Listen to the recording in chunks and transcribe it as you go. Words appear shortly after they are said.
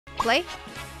Play.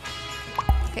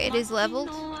 Okay, it is leveled.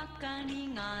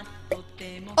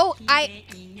 Oh, I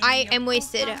am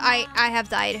wasted. I have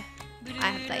died. I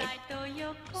have died.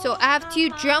 So I have to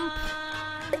jump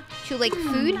to like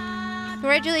food.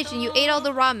 Congratulations, you ate all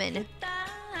the ramen.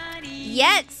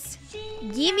 Yes!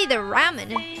 Give me the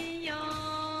ramen.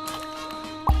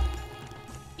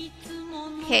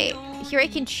 Okay, here I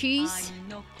can choose.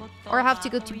 Or I have to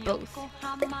go to both.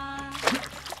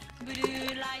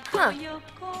 Huh.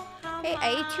 Hey, I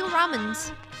ate 2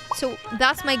 ramens. So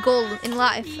that's my goal in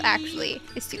life, actually,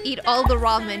 is to eat all the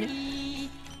ramen.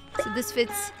 So this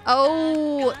fits.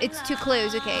 Oh, it's too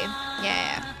close. Okay.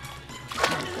 Yeah.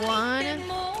 1.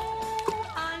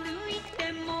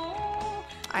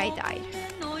 I died.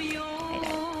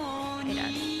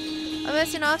 Oh,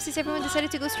 that's enough since everyone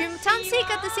decided to go stream Tansik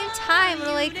at the same time.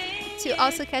 We're like to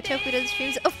also catch up with other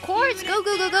streams. Of course, go.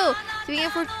 Doing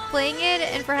it for playing it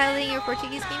and for highlighting your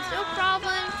Portuguese games, no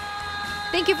problem.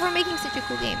 Thank you for making such a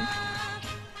cool game.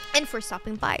 And for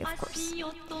stopping by, of course.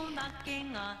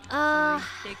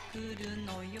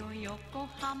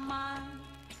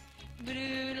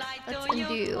 Let's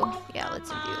undo. Yeah,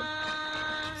 let's undo.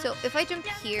 So if I jump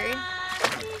here,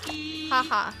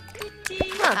 haha.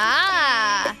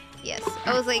 Ah, yes.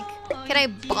 I was like, can I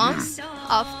bounce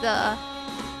off the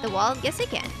wall? Yes, I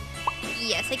can.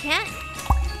 Yes, I can.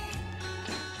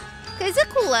 Okay, it's a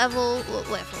cool level.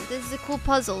 This is a cool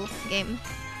puzzle game.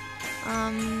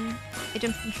 I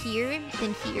jump from here,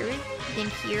 then here, then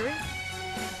here.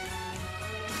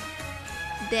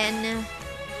 Then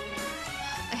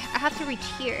I have to reach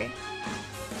here.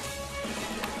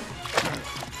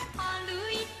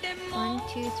 1,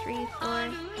 2, 3,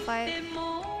 4, 5.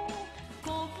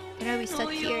 And are we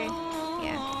stuck here?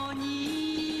 Yeah.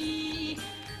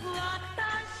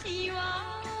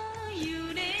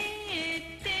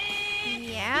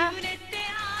 Yeah.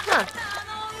 Huh.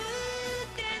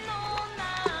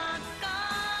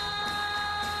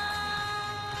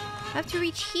 I have to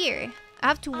reach here. I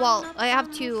have to wall. I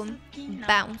have to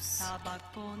bounce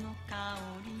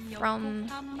from.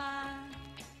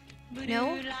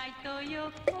 No. Need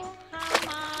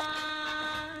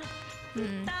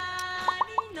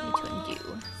to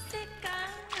undo.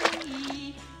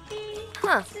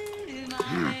 Huh.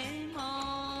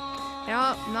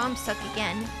 Now I'm stuck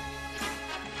again.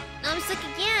 Now I'm stuck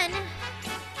again.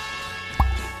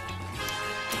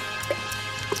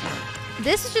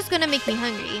 This is just gonna make me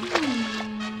hungry.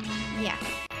 Yeah.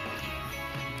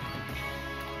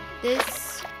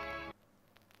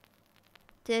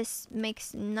 This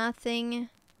makes nothing.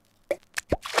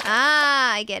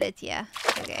 Ah, I get it. Yeah.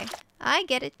 Okay. I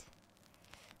get it.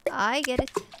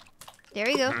 There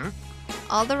we go.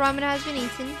 All the ramen has been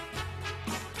eaten.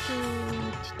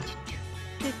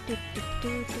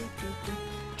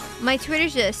 My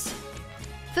Twitter's this.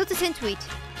 Filter send tweet.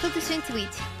 Sweet.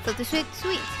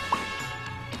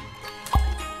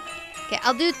 Okay,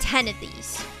 I'll do 10 of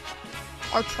these.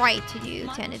 Or try to do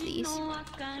 10 of these.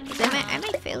 I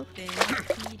might fail.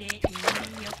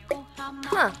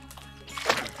 Huh.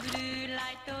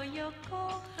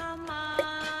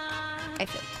 I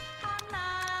failed.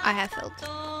 I have failed.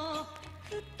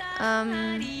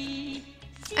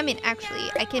 I mean, actually,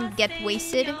 I can get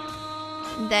wasted.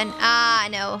 Then,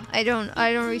 no, I don't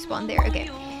respawn there. Okay.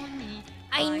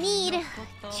 I need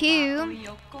to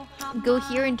go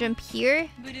here and jump here.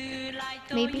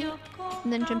 Maybe.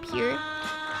 And then jump here.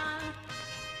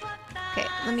 Okay,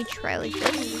 let me try like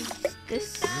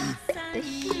this.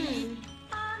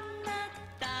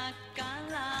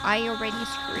 I already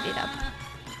screwed it up.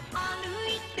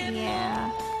 Yeah.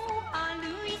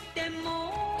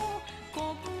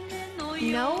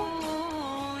 No?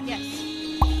 Yes.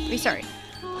 Restart.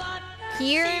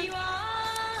 Here.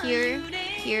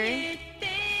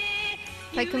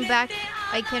 If I come back,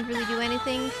 I can't really do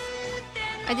anything.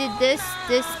 I did this.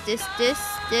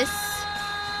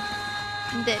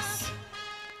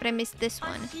 But I missed this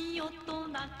one.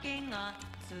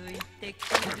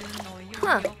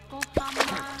 Huh.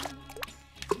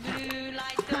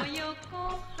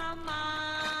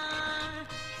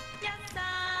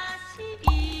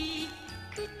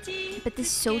 But this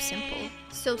is so simple.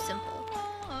 So simple.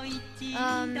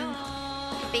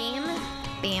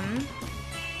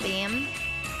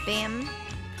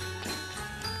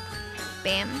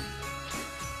 Bam.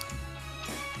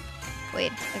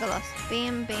 Wait, I got lost.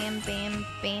 Bam.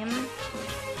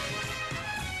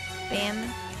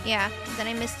 Yeah, then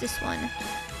I missed this one.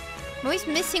 I'm always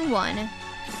missing one.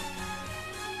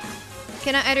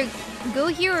 Can I either go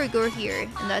here or go here?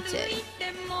 And that's it.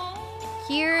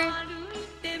 Here.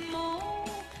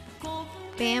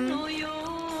 Bam.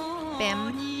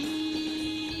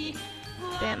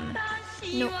 Bam.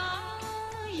 Nope.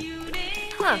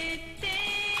 Huh.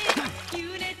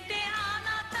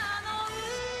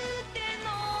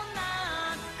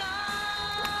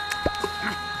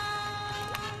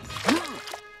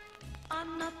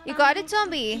 You got it,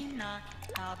 zombie.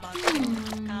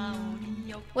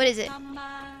 What is it?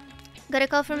 Got a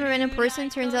call from a random person.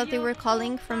 Turns out they were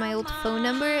calling from my old phone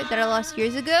number that I lost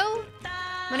years ago.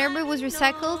 My number was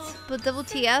recycled, but double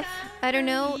TF. I don't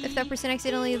know if that person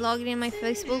accidentally logged in my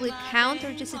Facebook account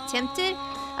or just attempted.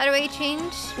 How do I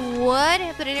change? What?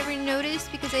 But I never noticed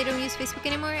because I don't use Facebook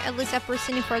anymore. At least that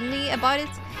person informed me about it.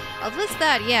 At least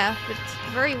that, yeah. But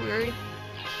very weird.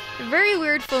 Very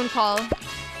weird phone call.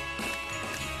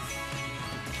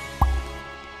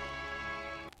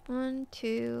 1,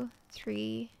 2,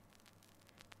 3.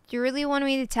 Do you really want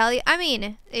me to tell you? I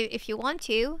mean, if you want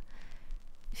to.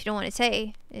 If you don't want to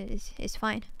say, it's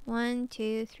fine. 1,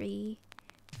 2, 3,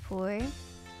 4.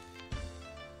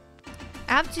 I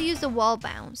have to use the wall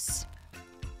bounce.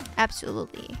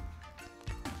 Absolutely.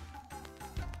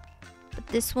 But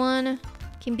this one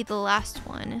can be the last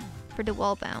one for the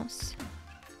wall bounce.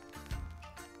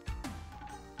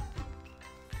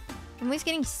 I'm always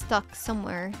getting stuck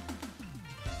somewhere.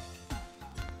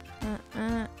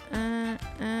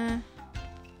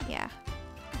 Yeah.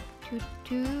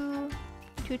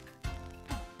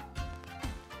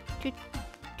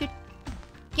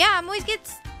 Yeah, I'm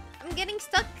getting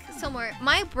stuck somewhere.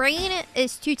 My brain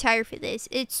is too tired for this.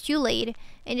 It's too late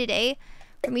in the day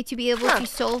for me to be able to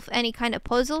solve any kind of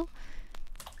puzzle.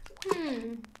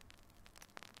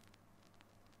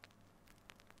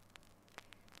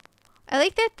 I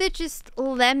like that they just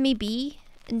let me be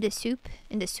in the soup.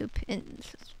 It's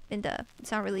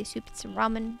not really soup, it's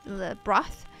ramen, the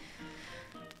broth.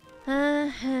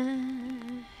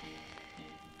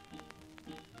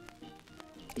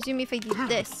 Assume if I do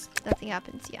this, nothing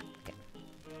happens. Yeah, okay.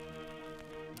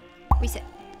 Reset.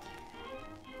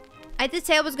 I did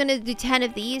say I was gonna do 10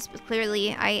 of these, but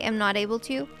clearly I am not able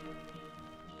to.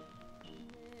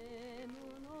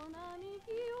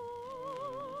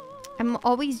 I'm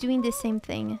always doing the same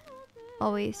thing.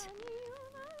 Always.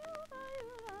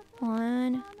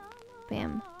 1.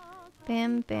 Bam.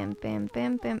 Bam, bam, bam,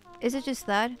 bam, bam. Is it just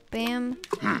that? Bam.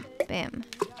 Bam. Bam.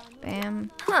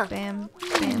 Bam. Bam,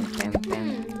 bam,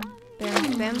 bam.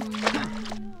 Bam, bam.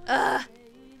 Ugh.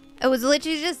 It was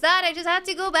literally just that. I just had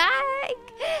to go back.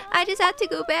 I just had to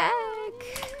go back.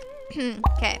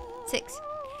 Okay. 6.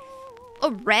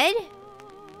 Oh, red?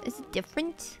 Is it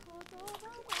different?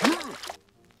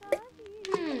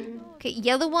 Okay,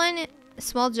 yellow one,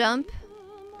 small jump.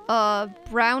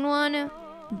 Brown one,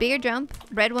 bigger jump.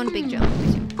 Red one, big jump.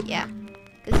 Yeah.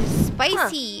 This is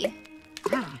spicy.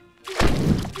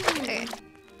 Okay.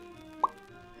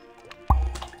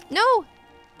 No!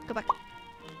 Go back.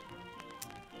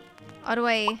 How do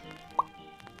I...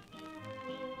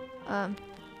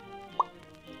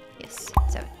 Yes,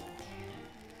 7.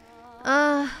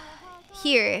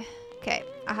 Here. Okay,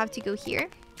 I have to go here.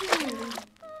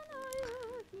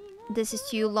 This is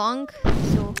too long,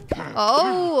 so...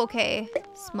 Oh, okay.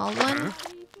 Small one.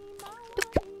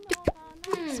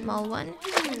 Small one.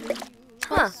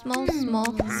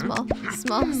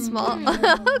 Small.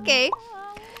 Okay.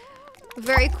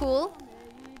 Very cool.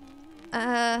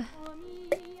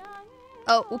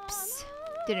 Oh, oops.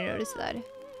 Didn't notice that.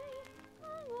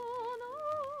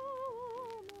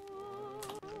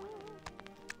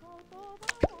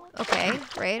 Okay,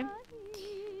 right.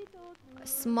 A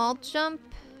small jump.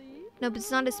 No, but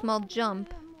it's not a small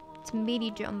jump. It's a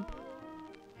mini jump.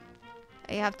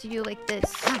 I have to do like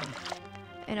this.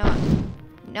 I know.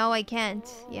 No, I can't.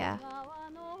 Yeah.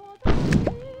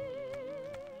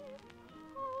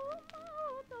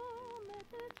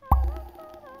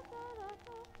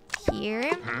 Here.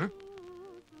 If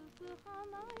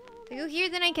I go here,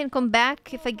 then I can come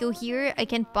back. If I go here, I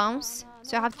can't bounce.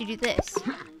 So I have to do this.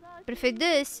 But if I do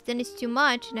this, then it's too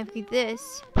much. And if I do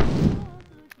this...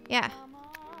 Yeah.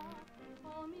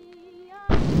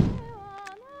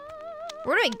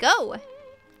 Where do I go?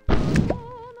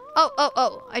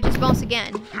 Oh. I just bounce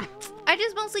again.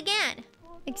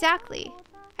 Exactly.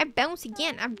 I bounce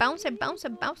again. I bounce. I'm a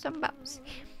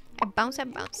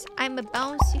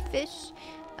bouncy fish.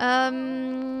 I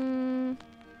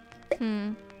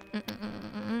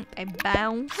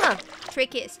bounce.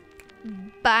 Trick is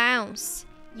bounce.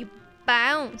 You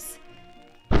bounce.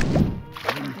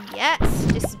 Yes.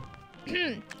 Just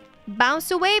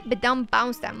bounce away, but don't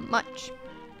bounce that much.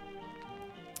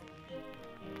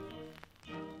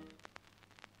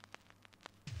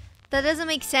 That doesn't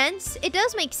make sense. It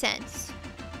does make sense.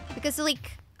 Because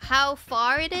like how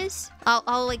far it is,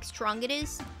 how like strong it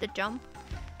is, the jump.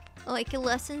 like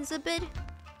lessens a bit.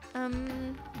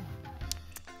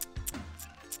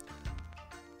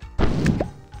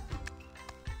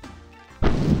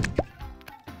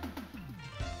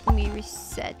 Let me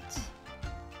reset.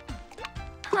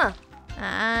 Huh.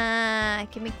 Ah, I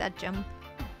can make that jump.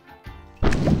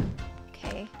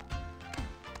 Okay.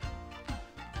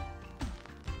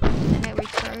 Then I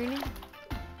return.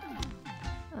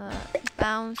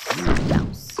 Bounce,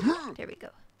 bounce. There we go.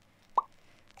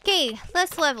 Okay,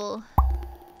 last level.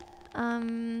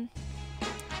 Too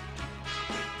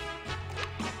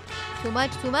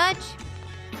much, too much.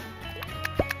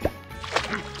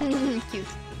 Cute.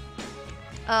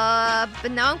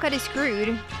 But now I'm kind of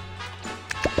screwed.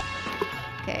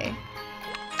 Okay.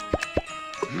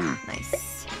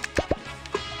 Nice.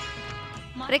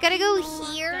 But I gotta go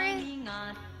here.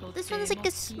 This one's like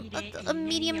a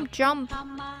medium jump.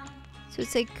 So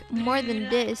it's like more than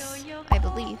this, I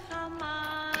believe.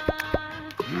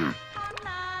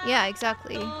 Yeah,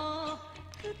 exactly.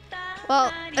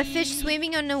 Well, a fish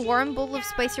swimming on a warm bowl of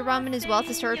spicy ramen as well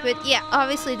to start with. Yeah,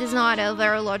 obviously this is not a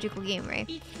very logical game, right?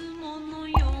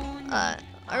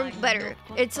 Or better,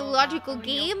 it's a logical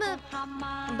game,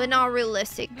 but not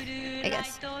realistic, I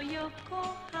guess.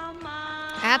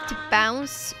 I have to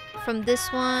bounce from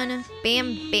this one.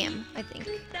 Bam, bam, I think.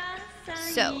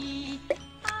 So,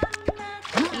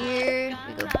 here,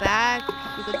 we go back,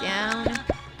 we go down,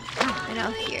 and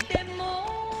out here.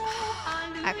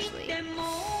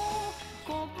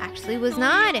 Actually, it was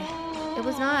not. It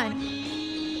was not.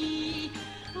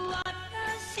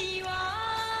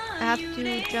 I have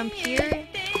to jump here.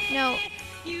 No.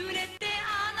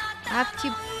 I have to...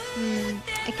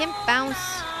 I can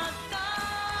bounce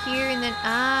here and then...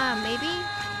 maybe?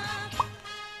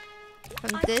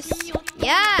 From this?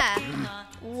 Yeah!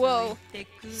 Whoa.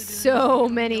 So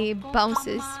many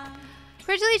bounces.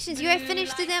 Congratulations, you have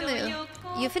finished the demo.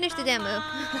 You finished the demo.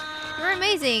 You're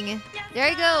amazing. There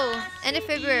you go. End of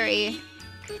February.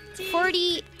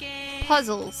 40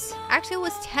 puzzles. Actually, it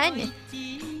was 10.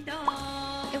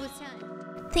 It was 10.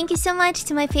 Thank you so much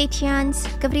to my Patreons,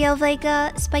 Gabriel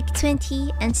Vega,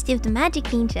 Spike20, and Steve the Magic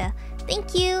Ninja.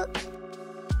 Thank you!